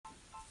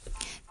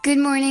Good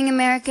morning,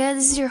 America.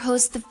 This is your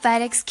host, the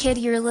FedEx Kid.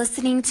 You're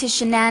listening to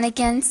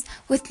Shenanigans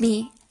with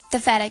me, the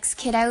FedEx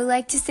Kid. I would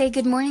like to say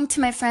good morning to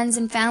my friends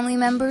and family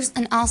members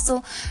and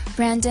also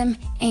random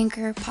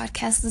Anchor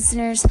podcast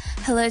listeners.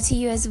 Hello to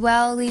you as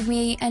well. Leave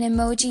me an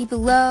emoji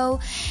below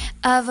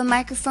of a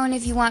microphone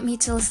if you want me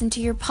to listen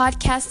to your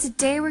podcast.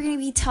 Today we're going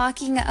to be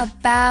talking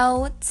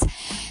about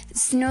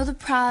Snow the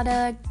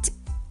Product,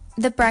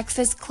 The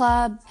Breakfast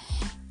Club,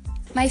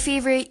 my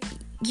favorite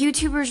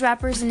YouTubers,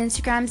 rappers, and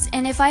Instagrams,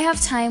 and if I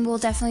have time, we'll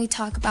definitely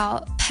talk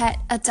about pet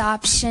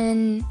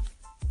adoption.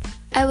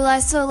 I would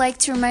also like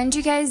to remind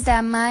you guys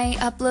that my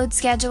upload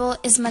schedule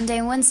is Monday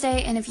and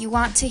Wednesday, and if you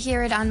want to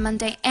hear it on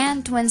Monday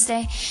and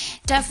Wednesday,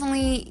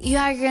 definitely you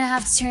are going to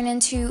have to turn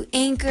into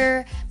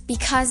Anchor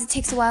because it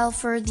takes a while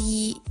for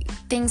the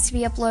things to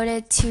be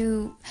uploaded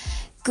to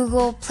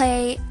Google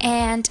Play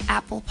and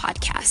Apple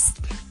Podcasts.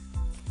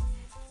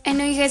 I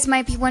know you guys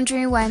might be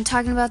wondering why I'm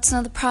talking about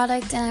Snow the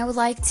Product, and I would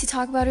like to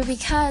talk about her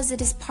because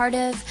it is part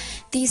of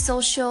these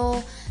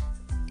social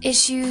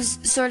issues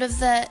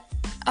that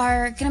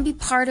are going to be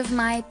part of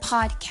my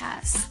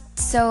podcast.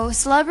 So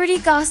celebrity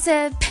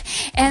gossip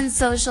and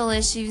social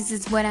issues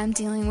is what I'm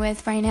dealing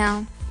with right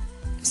now.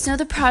 Snow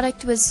the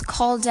Product was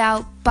called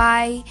out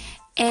by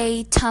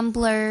a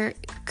Tumblr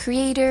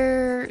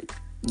creator,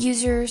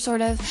 user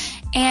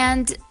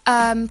and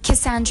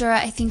Cassandra,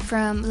 I think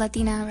from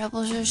Latina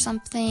Rebels or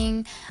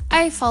something.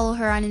 I follow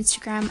her on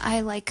Instagram.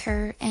 I like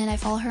her, and I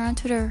follow her on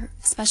Twitter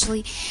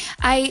especially.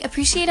 I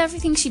appreciate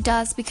everything she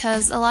does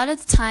because a lot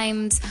of the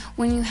times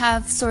when you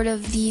have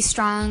the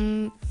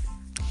strong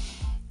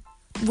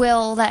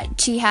will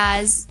that she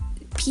has,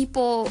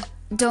 people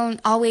don't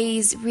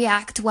always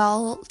react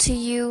well to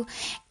you.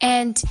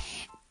 And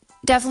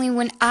definitely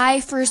when I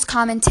first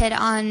commented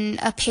on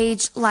a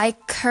page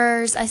like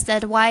hers, I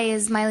said, why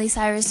is Miley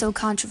Cyrus so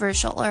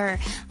controversial? Or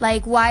why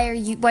do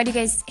you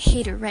guys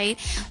hate her, right?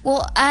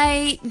 Well,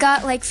 I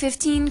got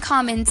 15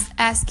 comments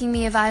asking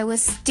me if I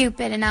was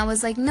stupid, and I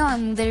was like, no,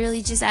 I'm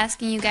literally just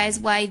asking you guys,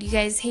 why do you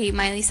guys hate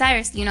Miley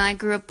Cyrus? I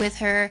grew up with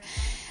her.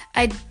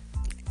 I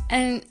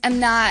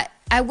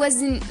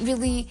wasn't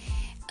really,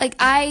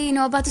 I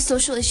know about the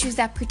social issues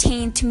that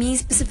pertain to me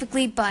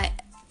specifically, but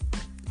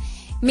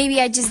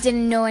maybe I just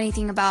didn't know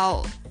anything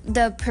about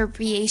the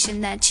appropriation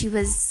that she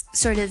was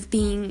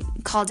being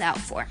called out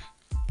for.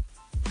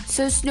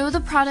 So Snow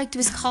the Product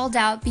was called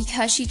out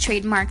because she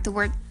trademarked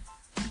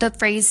the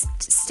phrase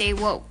 "stay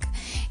woke,"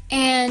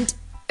 and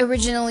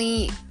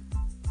originally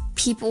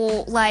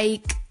people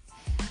I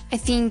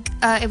think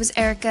it was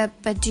Erykah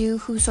Badu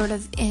who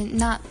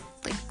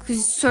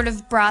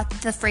brought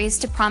the phrase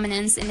to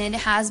prominence, and it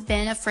has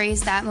been a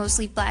phrase that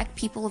mostly black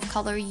people of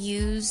color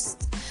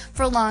used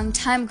for a long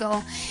time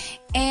ago.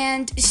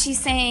 And she's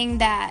saying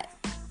that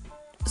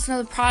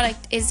Snow the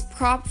Product is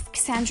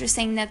Cassandra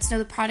saying that Snow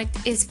the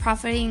Product is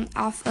profiting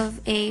off of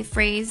a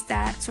phrase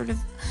that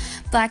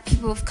black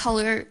people of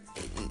color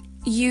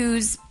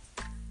use,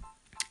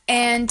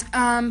 and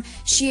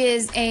she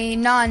is a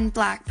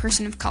non-black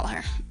person of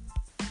color.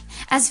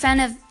 As a fan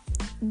of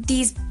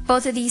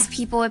both of these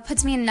people, it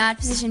puts me in an odd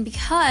position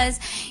because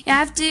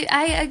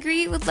I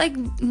agree with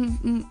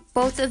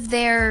both of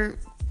their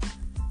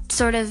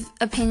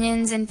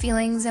opinions and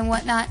feelings and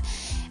whatnot.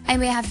 I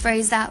may have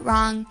phrased that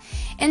wrong.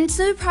 And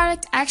so the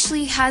Product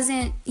actually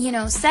hasn't,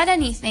 said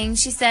anything.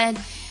 She said,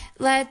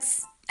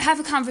 let's have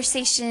a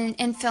conversation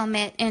and film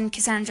it, and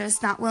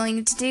Cassandra's not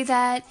willing to do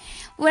that.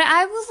 What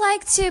I would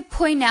like to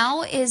point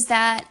out is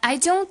that I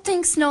don't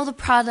think Snow the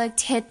Product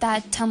hit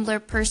that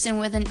Tumblr person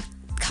with a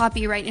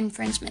copyright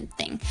infringement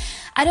thing.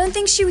 I don't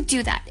think she would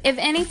do that. If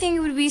anything, it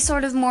would be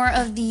more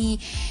of the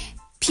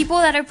people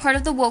that are part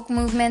of the woke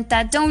movement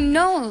that don't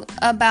know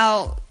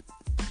about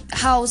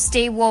how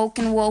stay woke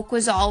and woke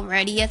was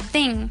already a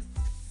thing.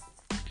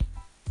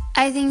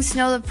 I think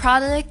Snow the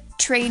Product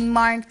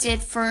trademarked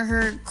it for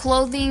her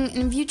clothing,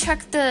 and if you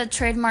check the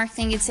trademark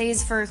thing, it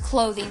says for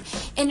clothing,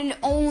 and it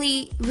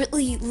only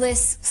really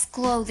lists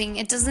clothing.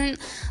 It doesn't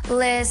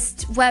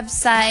list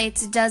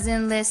websites, it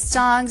doesn't list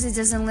songs, it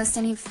doesn't list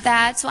any of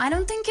that, so I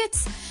don't think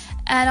it's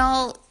at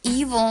all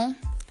evil.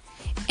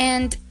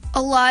 And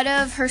a lot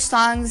of her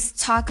songs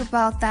talk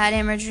about that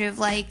imagery of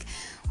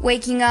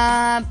waking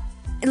up,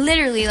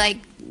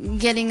 literally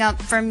getting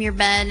up from your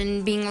bed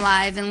and being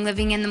alive and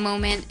living in the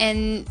moment.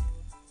 And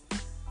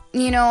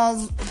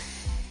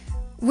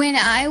when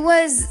I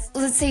was,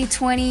 let's say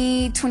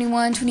 20,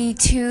 21,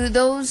 22,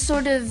 those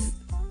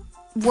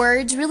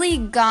words really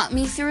got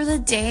me through the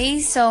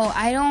day.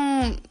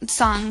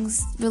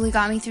 Songs really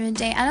got me through the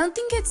day. I don't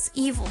think it's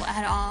evil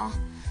at all.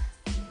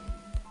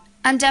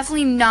 I'm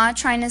definitely not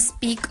trying to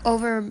speak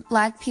over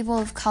black people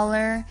of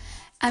color.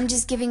 I'm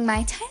just giving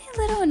my tiny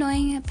little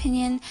annoying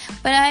opinion.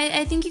 But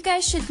I think you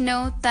guys should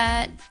note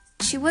that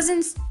she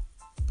wasn't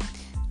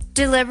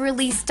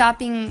deliberately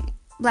stopping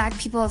black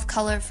people of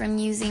color from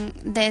using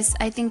this.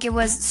 I think it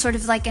was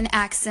an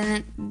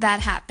accident that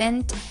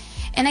happened.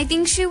 And I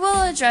think she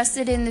will address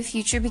it in the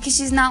future because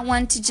she's not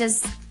one to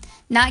just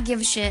not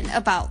give a shit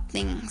about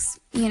things,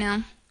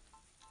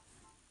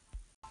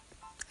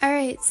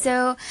 Alright,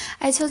 so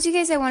I told you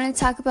guys I wanted to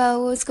talk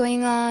about what's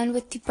going on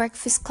with the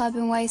Breakfast Club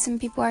and why some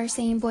people are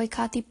saying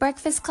boycott the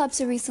Breakfast Club.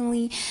 So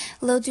recently,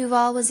 Lil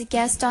Duval was a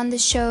guest on the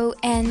show,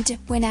 and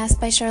when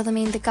asked by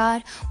Charlemagne the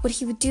God what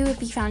he would do if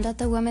he found out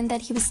the woman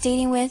that he was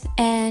dating with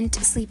and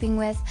sleeping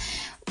with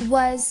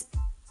was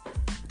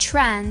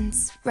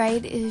trans,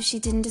 right? If she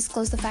didn't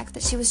disclose the fact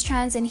that she was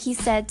trans, and he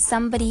said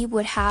somebody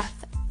would have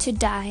to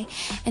die,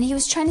 and he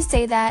was trying to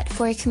say that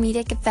for a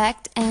comedic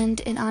effect, and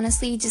it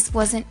honestly just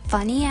wasn't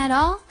funny at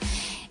all.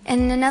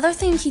 And another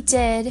thing he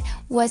did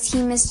was he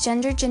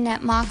misgendered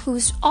Jeanette Mock, who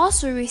was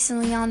also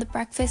recently on the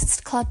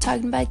Breakfast Club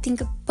talking about, I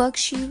think, a book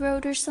she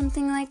wrote or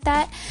something like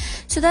that.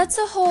 So that's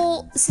a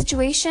whole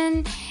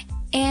situation,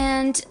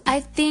 and I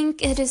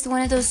think it is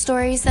one of those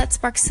stories that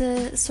sparks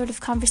a sort of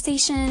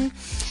conversation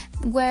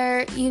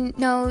where,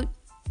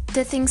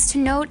 the things to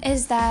note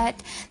is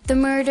that the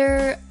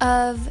murder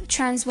of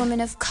trans women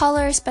of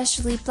color,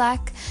 especially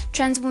black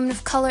trans women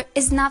of color,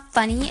 is not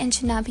funny and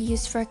should not be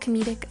used for a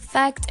comedic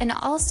effect. And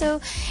also,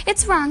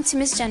 it's wrong to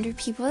misgender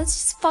people. It's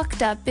just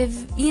fucked up.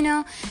 If,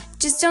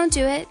 just don't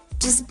do it.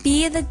 Just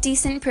be the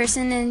decent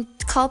person and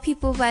call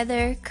people by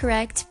their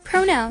correct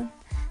pronoun.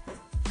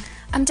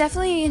 I'm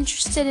definitely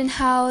interested in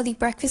how the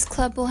Breakfast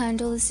Club will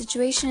handle the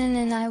situation,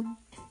 and I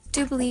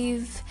do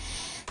believe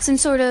some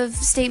sort of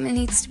statement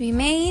needs to be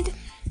made.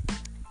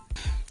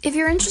 If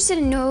you're interested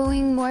in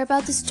knowing more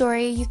about the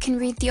story, you can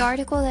read the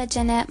article that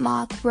Jeanette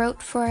Mock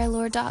wrote for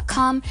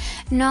allure.com,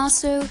 and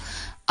also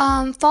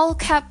follow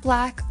Kat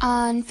Black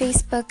on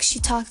Facebook. She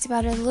talked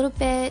about it a little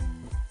bit.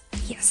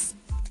 Yes.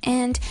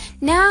 And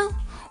now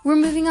we're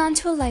moving on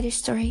to a lighter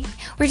story.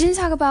 We're going to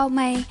talk about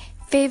my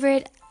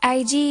favorite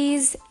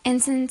IGs,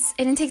 and since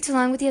it didn't take too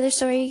long with the other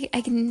story, I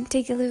can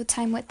take a little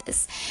time with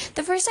this.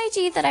 The first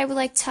IG that I would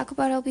like to talk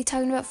about, I'll be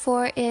talking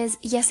about is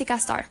Jessica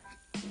Starr.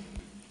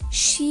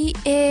 She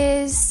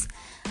is,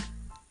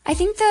 I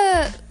think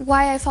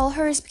why I follow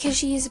her is because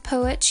she is a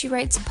poet. She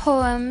writes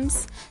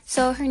poems.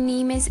 So her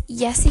name is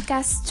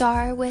Jessica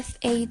Starr with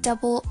a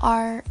double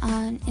R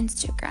on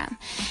Instagram.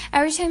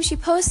 Every time she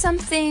posts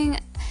something,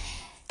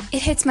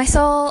 it hits my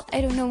soul. I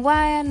don't know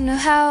why, I don't know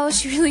how.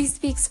 She really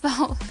speaks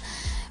about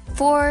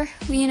for,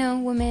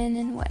 women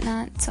and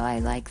whatnot. So I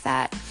like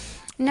that.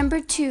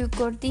 Number 2,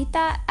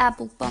 Gordita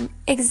Applebum.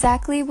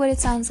 Exactly what it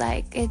sounds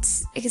like.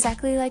 It's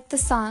exactly like the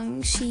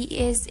song. She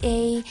is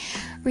a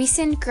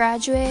recent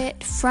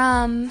graduate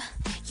from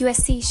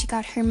USC. She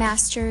got her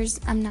master's.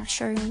 I'm not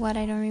sure what,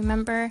 I don't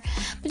remember.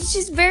 But it's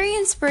just very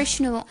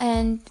inspirational,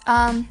 and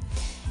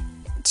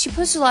she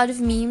posts a lot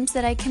of memes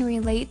that I can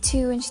relate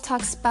to, and she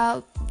talks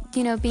about,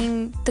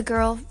 being the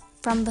girl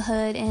from the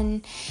hood,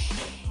 and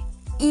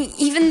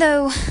even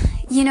though,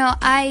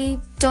 I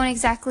don't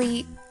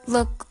exactly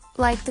look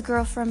like the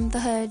girl from the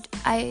hood,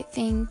 I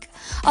think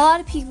a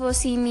lot of people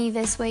see me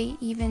this way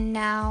even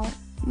now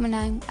when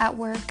I'm at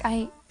work.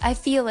 I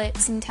feel it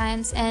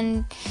sometimes,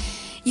 and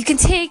you can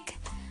take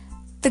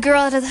the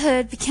girl out of the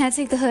hood, but can't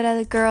take the hood out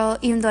of the girl,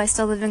 even though I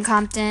still live in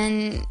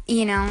Compton,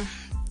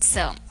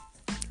 so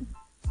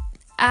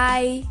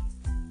I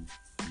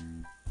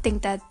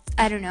think that,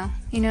 I don't know,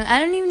 I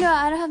don't even know,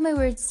 I don't have my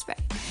words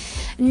right.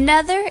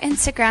 Another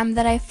Instagram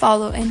that I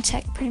follow and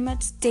check pretty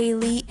much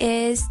daily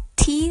is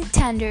Tea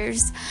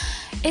Tenders.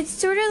 It's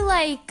sort of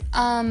like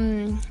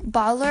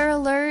Baller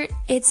Alert.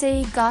 It's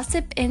a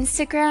gossip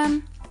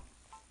Instagram,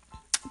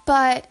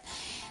 but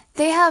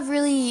they have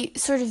really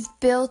sort of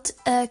built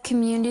a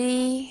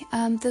community.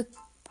 The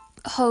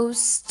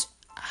host,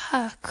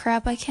 I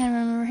can't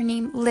remember her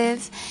name,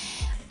 Liv.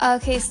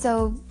 Okay,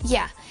 so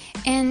yeah,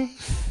 and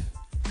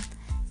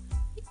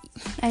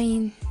I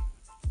mean,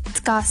 it's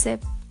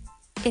gossip.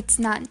 It's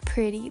not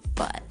pretty,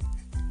 but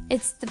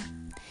it's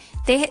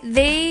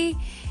they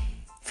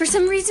for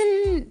some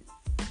reason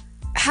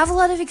have a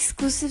lot of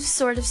exclusive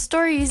sort of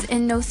stories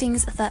and know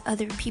things that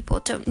other people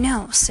don't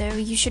know, so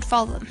you should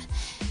follow them.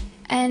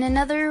 And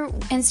another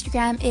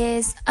Instagram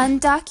is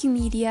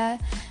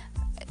Undocumedia.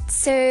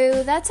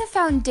 So that's a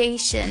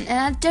foundation, and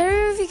I don't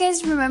know if you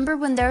guys remember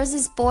when there was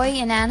this boy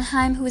in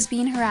Anaheim who was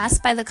being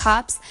harassed by the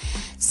cops.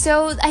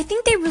 So I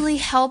think they really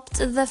helped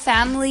the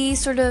family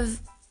sort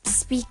of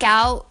speak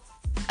out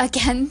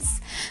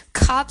against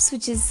cops,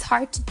 which is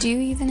hard to do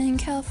even in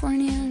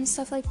California and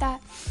stuff like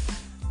that.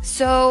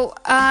 So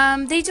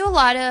they do a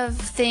lot of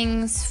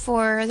things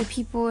for the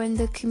people in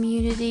the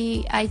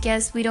community. I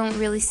guess we don't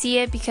really see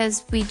it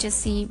because we just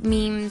see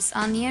memes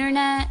on the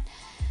internet,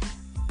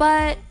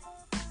 but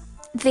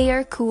they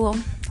are cool.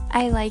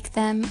 I like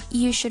them.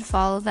 You should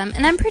follow them,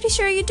 and I'm pretty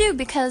sure you do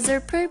because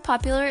they're pretty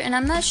popular, and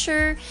I'm not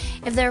sure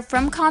if they're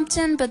from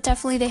Compton, but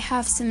definitely they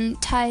have some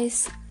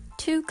ties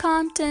to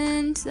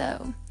Compton.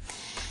 So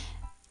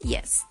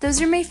yes,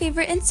 those are my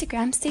favorite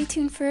Instagrams. Stay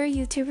tuned for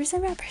YouTubers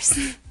and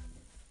rappers.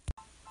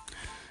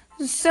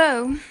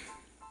 So,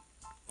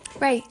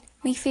 right,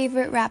 my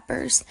favorite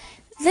rappers.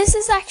 This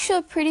is actually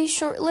a pretty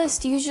short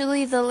list.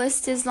 Usually the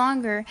list is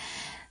longer.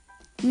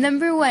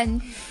 Number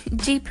 1,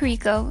 Jay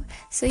Perico.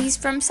 So he's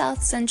from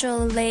South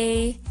Central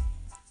LA.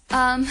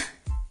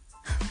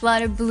 A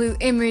lot of blue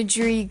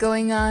imagery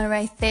going on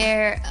right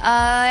there.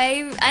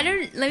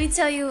 Let me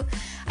tell you,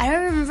 I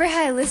don't remember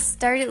how I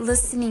started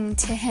listening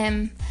to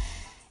him.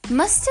 It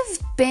must have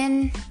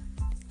been,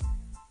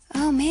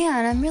 oh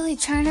man, I'm really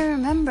trying to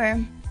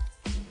remember.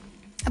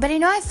 But I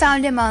know I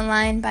found him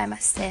online by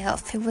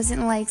myself. It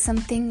wasn't like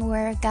something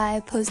where a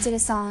guy posted a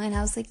song and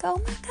I was like, oh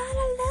my god,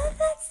 I love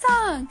that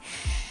song.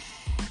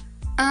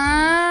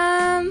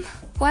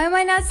 Why am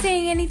I not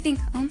saying anything?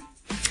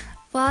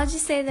 Well, I'll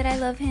just say that I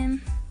love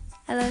him.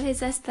 I love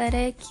his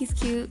aesthetic. He's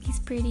cute. He's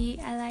pretty.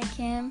 I like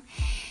him.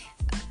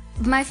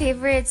 My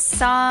favorite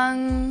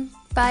song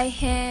by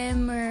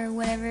him or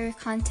whatever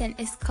content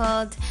is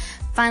called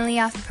Finally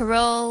Off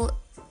Parole.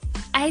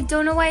 I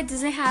don't know why it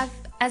doesn't have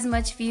as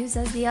much views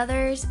as the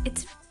others.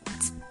 It's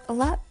a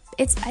lot.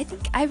 I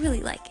think I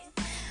really like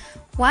it.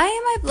 Why am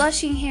I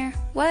blushing here?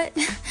 What?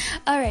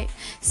 Alright,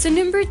 so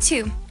number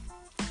 2,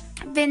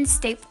 Vince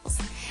Staples.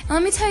 And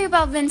let me tell you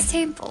about Vince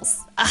Staples.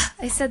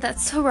 I said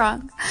that so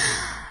wrong.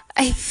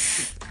 I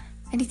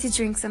need to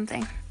drink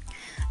something.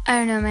 I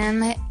don't know, man.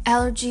 My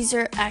allergies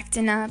are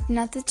acting up.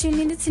 Not that you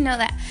needed to know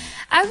that.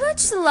 I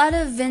watched a lot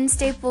of Vince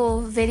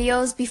Staples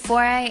videos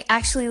before I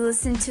actually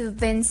listened to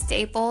Vince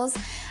Staples.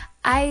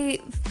 I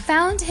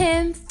found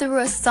him through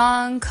a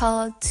song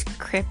called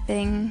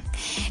Cripping,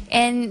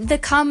 and the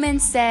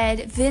comments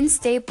said Vince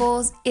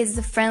Staples is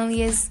the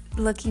friendliest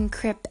looking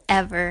Crip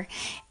ever,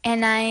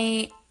 and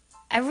I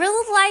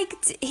really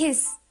liked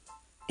his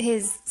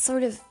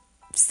sort of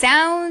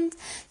sound,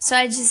 so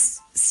I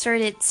just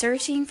started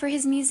searching for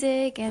his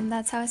music, and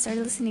that's how I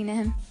started listening to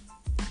him.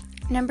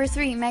 Number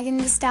 3, Megan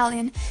Thee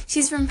Stallion.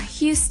 She's from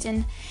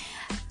Houston.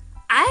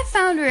 I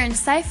found her in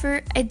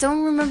Cypher. I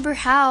don't remember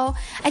how.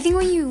 I think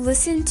when you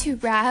listen to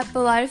rap, a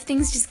lot of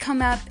things just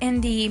come up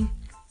in the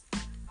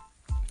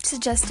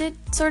suggested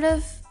sort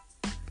of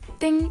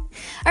thing.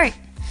 Alright,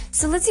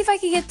 so let's see if I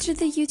can get through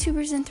the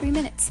YouTubers in 3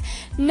 minutes.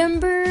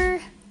 Number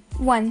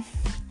 1,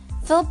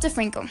 Philip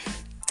DeFranco.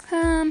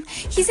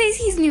 He says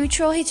he's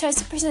neutral. He tries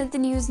to present the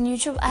news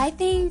neutral. I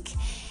think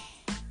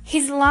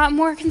he's a lot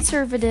more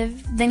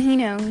conservative than he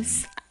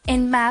knows,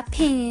 in my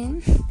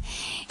opinion.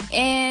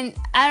 And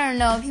I don't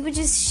know, people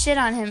just shit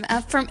on him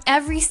from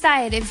every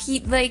side. If he,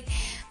 like,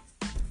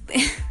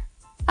 I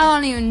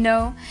don't even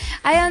know.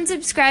 I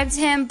unsubscribed to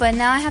him, but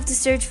now I have to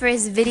search for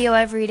his video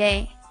every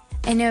day.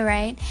 I know,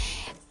 right?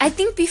 I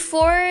think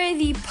before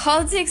the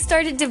politics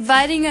started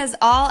dividing us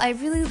all, I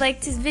really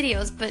liked his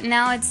videos, but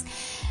now it's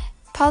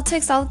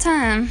politics all the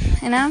time,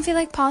 and I don't feel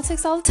like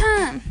politics all the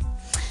time.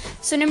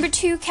 So number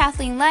 2,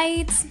 Kathleen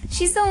Lights.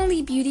 She's the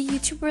only beauty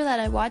YouTuber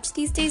that I watch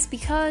these days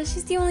because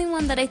she's the only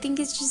one that I think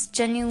is just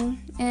genuine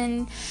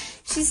and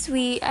she's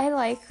sweet. I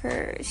like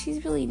her.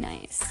 She's really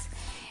nice.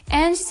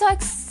 And she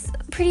talks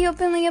pretty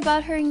openly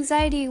about her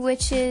anxiety,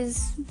 which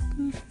is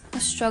a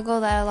struggle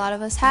that a lot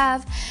of us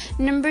have.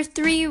 Number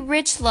 3,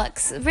 Rich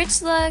Lux.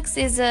 Rich Lux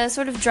is a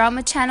sort of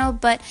drama channel,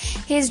 but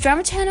his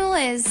drama channel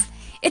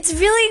it's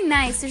really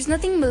nice. There's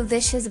nothing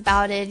malicious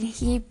about it.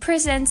 He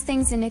presents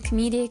things in a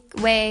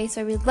comedic way, so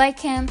I really like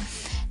him.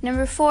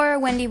 Number 4,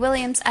 Wendy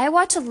Williams. I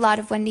watch a lot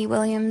of Wendy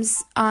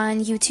Williams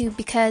on YouTube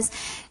because,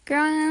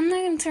 girl, I'm not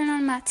going to turn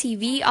on my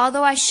TV.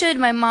 Although I should.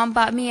 My mom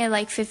bought me a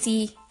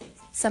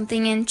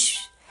 50-something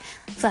inch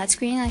flat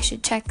screen. I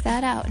should check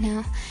that out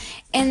now.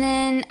 And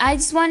then I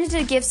just wanted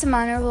to give some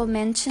honorable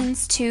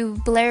mentions to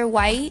Blair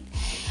White.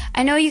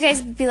 I know you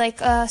guys would be like,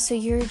 so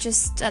you're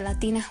just a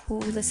Latina who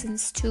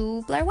listens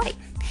to Blair White,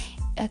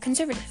 a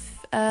conservative.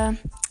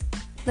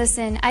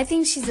 Listen, I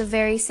think she's a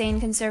very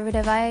sane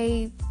conservative.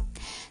 I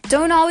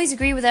don't always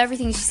agree with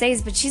everything she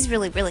says, but she's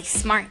really, really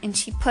smart, and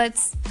she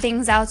puts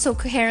things out so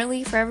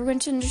coherently for everyone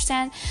to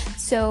understand.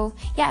 So,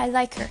 yeah, I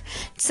like her.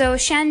 So,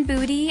 Shan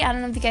Booty, I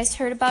don't know if you guys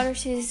heard about her.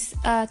 She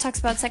talks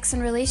about sex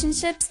and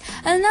relationships.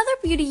 Another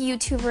beauty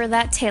YouTuber,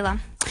 that Taylor.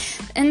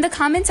 In the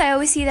comments, I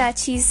always see that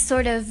she's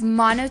sort of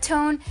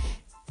monotone.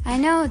 I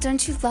know,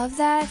 don't you love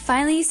that?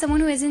 Finally,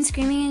 someone who isn't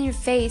screaming in your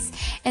face.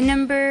 And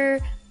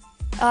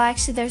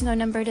actually, there's no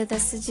number to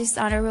this. It's just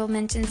honorable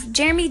mentions.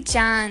 Jeremy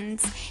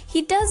Johns.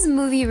 He does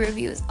movie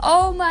reviews.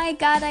 Oh my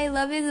god, I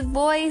love his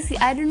voice.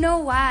 I don't know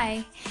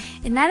why.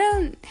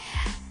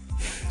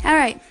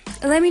 Alright,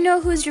 let me know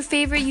who's your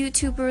favorite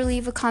YouTuber.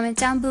 Leave a comment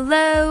down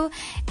below,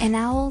 and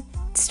I'll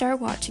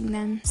start watching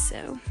them.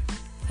 So,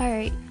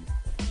 alright.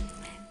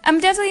 I'm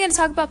definitely going to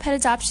talk about pet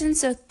adoption,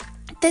 so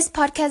this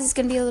podcast is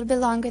going to be a little bit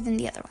longer than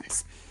the other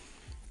ones.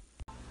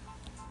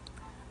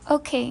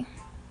 Okay,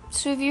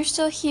 so if you're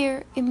still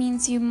here, it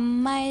means you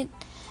might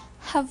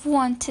have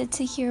wanted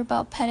to hear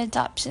about pet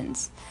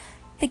adoptions.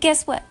 But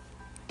guess what?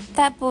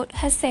 That boat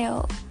has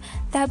sailed.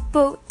 That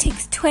boat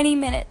takes 20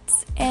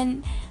 minutes,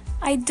 and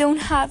I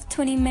don't have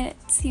 20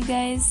 minutes, you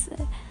guys.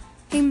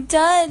 I'm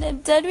done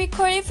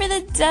recording for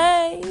the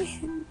day.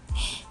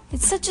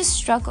 It's such a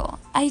struggle.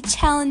 I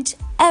challenge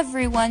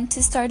everyone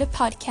to start a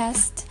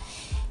podcast.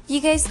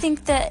 You guys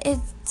think that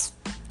it's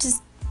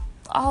just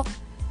all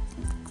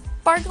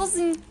sparkles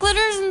and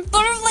glitters and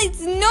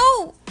butterflies?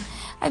 No!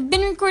 I've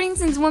been recording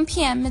since 1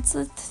 p.m. It's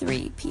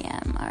 3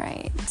 p.m.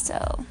 Alright,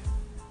 so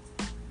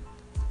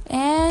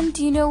And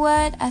you know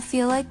what? I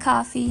feel like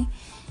coffee.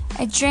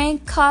 I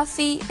drank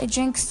coffee. I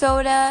drank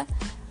soda.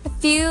 I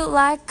feel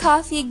like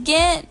coffee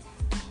again.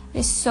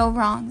 It's so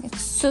wrong.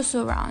 It's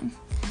so wrong.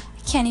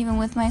 I can't even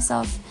with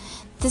myself.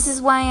 This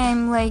is why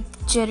I'm like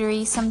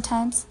jittery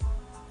sometimes,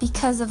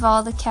 because of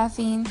all the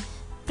caffeine.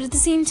 But at the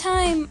same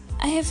time,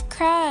 I have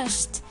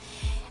crashed.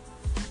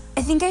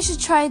 I think I should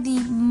try the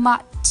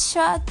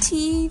matcha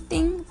tea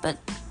thing, but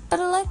I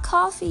like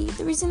coffee.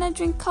 The reason I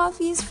drink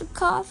coffee is for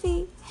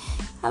coffee.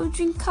 I would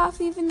drink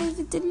coffee even if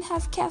it didn't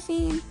have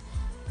caffeine.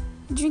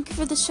 I drink it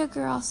for the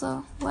sugar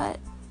also. What?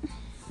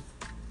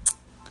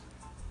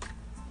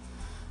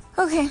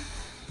 Okay.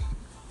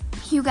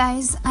 You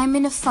guys, I'm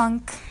in a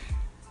funk.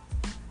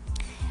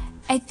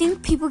 I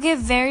think people get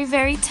very,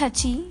 very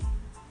touchy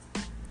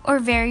or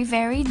very,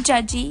 very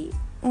judgy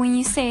when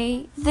you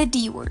say the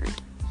D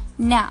word.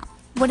 Now,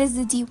 what is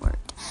the D word?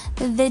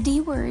 The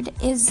D word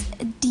is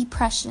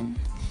depression.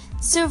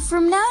 So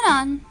from now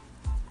on,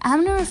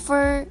 I'm going to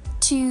refer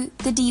to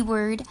the D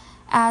word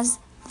as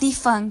the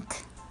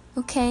funk.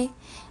 Okay?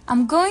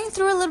 I'm going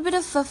through a little bit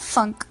of a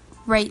funk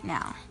right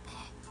now.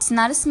 It's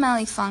not a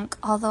smelly funk,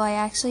 although I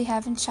actually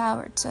haven't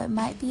showered, so it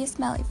might be a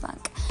smelly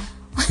funk.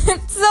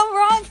 It's so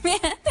wrong,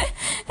 man.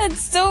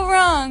 That's so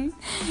wrong.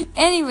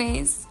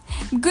 Anyways,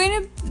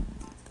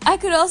 I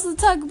could also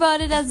talk about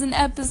it as an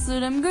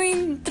episode. I'm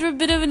going through a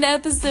bit of an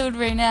episode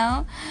right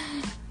now.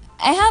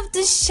 I have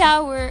to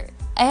shower.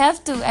 I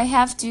have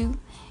to.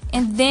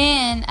 And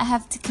then I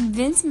have to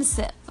convince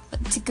myself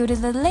to go to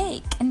the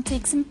lake and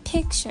take some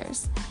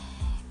pictures.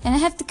 And I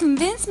have to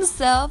convince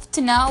myself to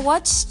not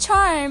watch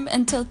Charm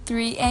until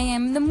 3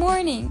 a.m. in the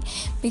morning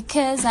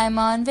because I'm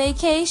on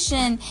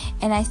vacation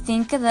and I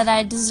think that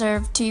I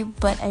deserve to,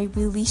 but I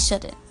really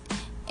shouldn't.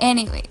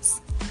 Anyways,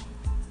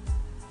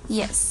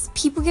 yes,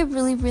 people get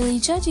really, really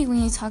judgy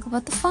when you talk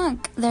about the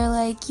funk. They're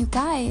like, you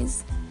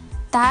guys,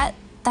 that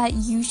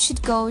you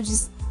should go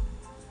it's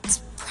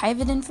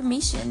private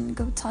information.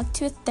 Go talk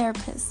to a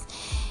therapist.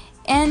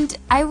 And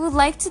I would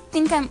like to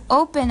think I'm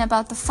open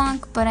about the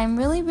funk, but I'm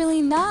really,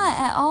 really not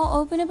at all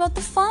open about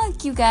the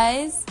funk, you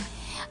guys.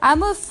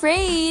 I'm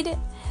afraid,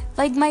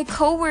 like, my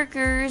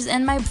coworkers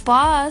and my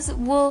boss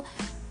will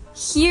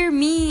hear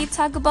me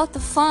talk about the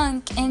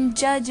funk and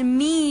judge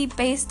me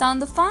based on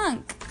the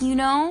funk, you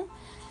know?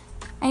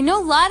 I know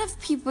a lot of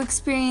people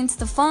experience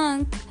the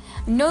funk.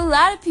 I know a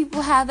lot of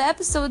people have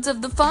episodes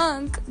of the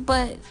funk,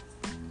 but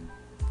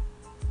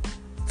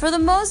for the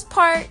most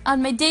part,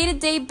 on my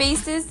day-to-day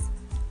basis,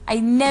 I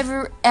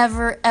never,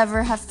 ever,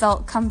 ever have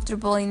felt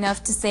comfortable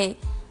enough to say,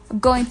 I'm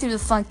going through the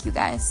funk, you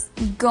guys.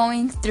 I'm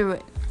going through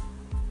it.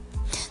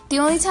 The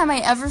only time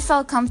I ever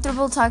felt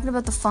comfortable talking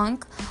about the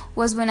funk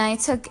was when I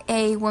took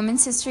a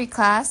women's history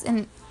class,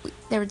 and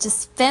there were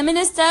just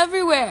feminists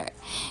everywhere.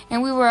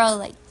 And we were all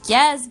like,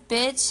 yes,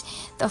 bitch,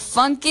 the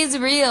funk is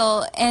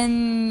real.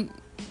 And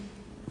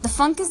the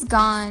funk is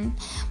gone.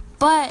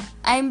 But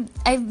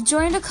I've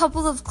joined a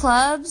couple of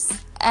clubs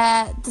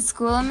at the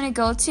school I'm going to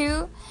go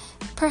to.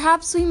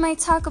 Perhaps we might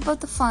talk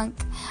about the funk.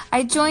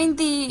 I joined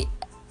the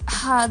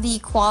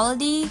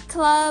Equality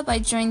Club. I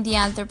joined the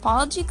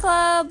Anthropology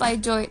Club.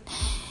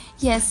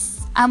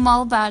 Yes, I'm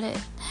all about it.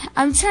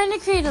 I'm trying to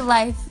create a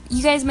life.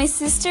 You guys, my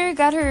sister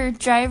got her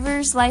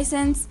driver's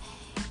license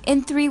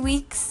in 3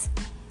 weeks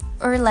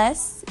or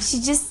less. She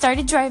just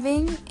started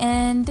driving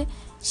and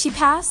she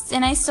passed,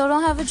 and I still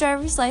don't have a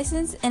driver's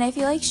license, and I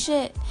feel like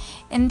shit.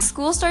 And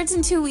school starts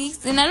in 2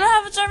 weeks, and I don't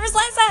have a driver's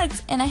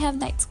license, and I have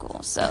night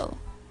school, so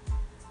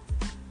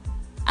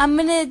I'm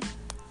gonna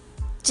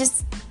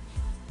just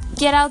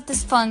get out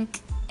this funk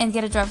and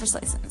get a driver's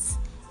license.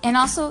 And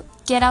also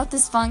get out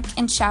this funk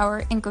and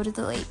shower and go to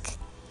the lake.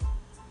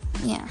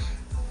 Yeah.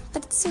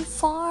 But it's so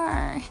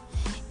far.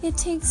 It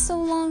takes so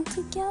long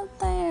to get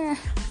there.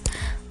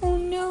 Oh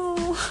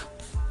no.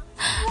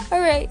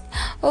 Alright.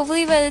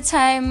 Hopefully by the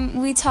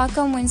time we talk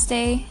on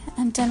Wednesday,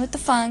 I'm done with the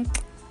funk.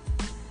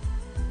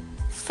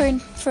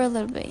 For a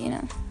little bit, you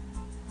know.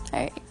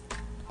 Alright.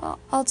 Well,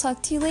 I'll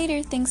talk to you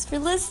later. Thanks for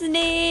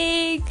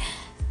listening.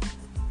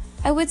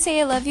 I would say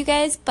I love you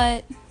guys,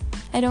 but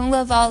I don't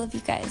love all of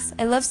you guys.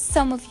 I love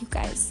some of you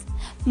guys.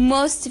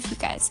 Most of you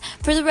guys.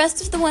 For the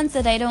rest of the ones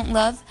that I don't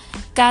love,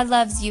 God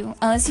loves you.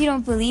 Unless you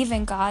don't believe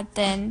in God,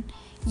 then,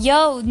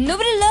 yo,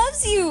 nobody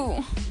loves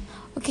you.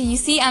 Okay, you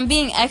see, I'm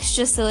being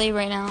extra silly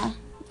right now.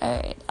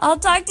 Alright, I'll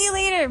talk to you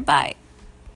later. Bye.